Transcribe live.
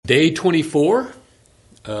Day 24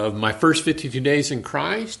 of my first 52 days in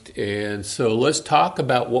Christ. And so let's talk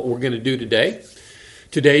about what we're going to do today.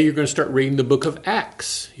 Today you're going to start reading the book of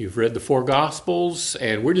Acts. You've read the four Gospels,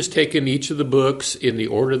 and we're just taking each of the books in the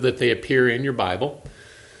order that they appear in your Bible.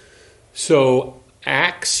 So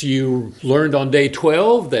Acts, you learned on day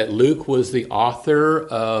 12 that Luke was the author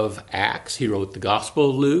of Acts. He wrote the Gospel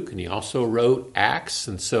of Luke, and he also wrote Acts.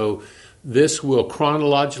 And so this will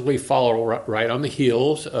chronologically follow right on the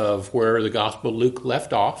heels of where the Gospel of Luke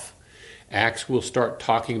left off. Acts will start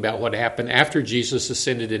talking about what happened after Jesus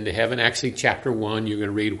ascended into heaven. Actually, chapter 1, you're going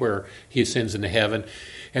to read where he ascends into heaven.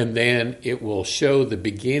 And then it will show the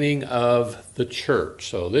beginning of the church.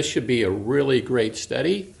 So this should be a really great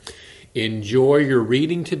study. Enjoy your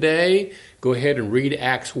reading today. Go ahead and read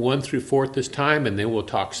Acts 1 through 4 at this time, and then we'll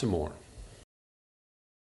talk some more.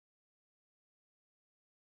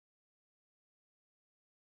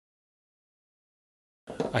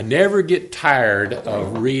 I never get tired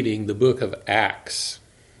of reading the book of Acts,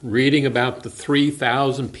 reading about the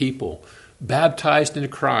 3,000 people baptized into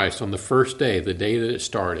Christ on the first day, the day that it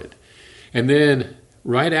started. And then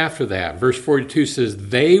right after that, verse 42 says,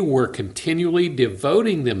 they were continually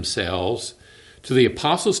devoting themselves to the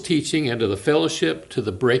apostles' teaching and to the fellowship, to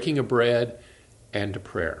the breaking of bread, and to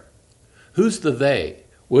prayer. Who's the they?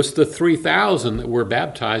 Well, it's the 3,000 that were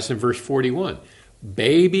baptized in verse 41.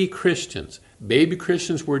 Baby Christians. Baby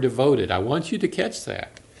Christians were devoted. I want you to catch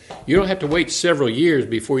that. You don't have to wait several years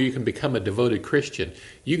before you can become a devoted Christian.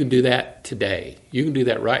 You can do that today. You can do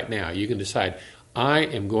that right now. You can decide, I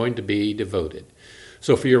am going to be devoted.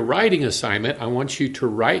 So for your writing assignment, I want you to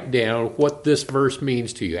write down what this verse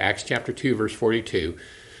means to you. Acts chapter 2, verse 42.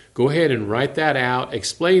 Go ahead and write that out.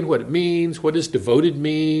 Explain what it means. What does devoted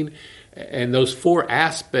mean? And those four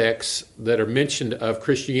aspects that are mentioned of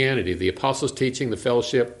Christianity, the apostles' teaching, the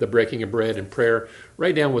fellowship, the breaking of bread, and prayer.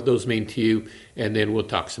 Write down what those mean to you, and then we'll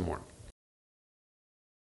talk some more.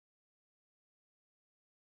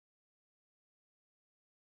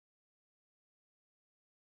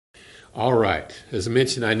 All right. As I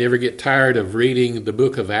mentioned, I never get tired of reading the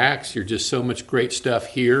book of Acts. There's just so much great stuff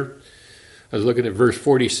here. I was looking at verse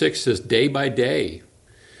 46, it says, day by day,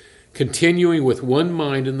 continuing with one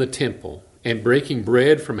mind in the temple and breaking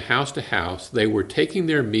bread from house to house, they were taking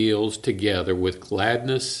their meals together with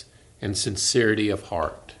gladness and sincerity of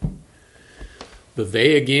heart. The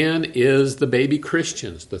they again is the baby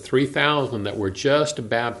Christians, the 3,000 that were just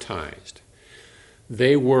baptized.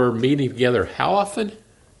 They were meeting together how often?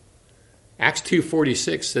 Acts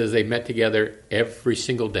 2:46 says they met together every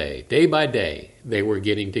single day. Day by day, they were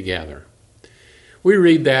getting together. We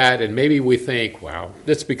read that and maybe we think, wow,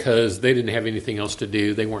 that's because they didn't have anything else to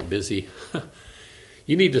do. They weren't busy.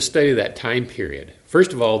 You need to study that time period.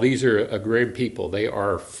 First of all, these are agrarian people. They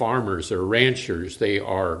are farmers, they're ranchers. They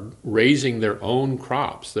are raising their own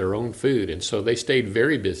crops, their own food. And so they stayed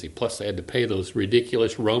very busy. Plus they had to pay those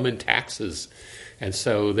ridiculous Roman taxes. And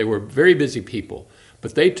so they were very busy people.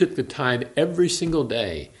 But they took the time every single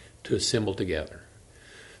day to assemble together.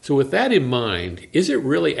 So with that in mind, is it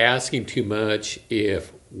really asking too much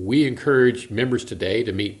if we encourage members today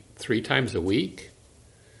to meet 3 times a week?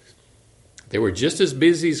 They were just as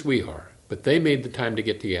busy as we are, but they made the time to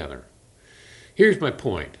get together. Here's my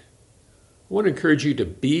point. I want to encourage you to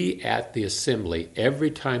be at the assembly every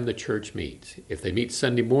time the church meets. If they meet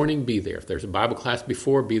Sunday morning, be there. If there's a Bible class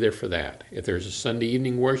before, be there for that. If there's a Sunday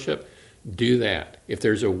evening worship, do that. If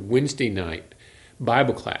there's a Wednesday night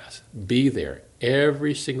Bible class, be there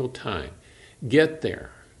every single time. Get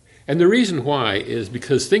there. And the reason why is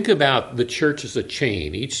because think about the church as a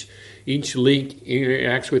chain. Each link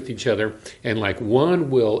interacts with each other, and like one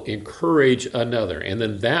will encourage another, and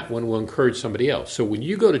then that one will encourage somebody else. So when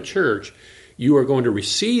you go to church, you are going to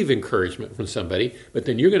receive encouragement from somebody, but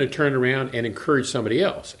then you're going to turn around and encourage somebody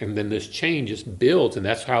else. And then this chain just builds, and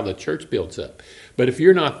that's how the church builds up. But if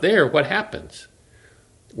you're not there, what happens?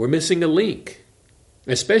 We're missing a link.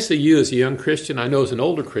 Especially you as a young Christian. I know as an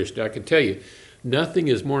older Christian, I can tell you, nothing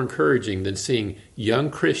is more encouraging than seeing young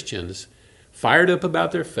Christians fired up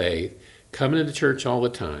about their faith, coming into church all the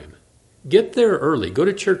time. Get there early. Go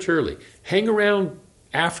to church early. Hang around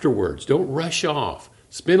afterwards. Don't rush off.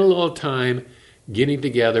 Spend a little time getting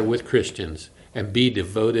together with Christians and be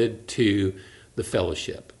devoted to the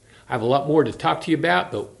fellowship. I have a lot more to talk to you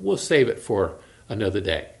about, but we'll save it for another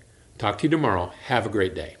day. Talk to you tomorrow. Have a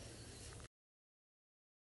great day.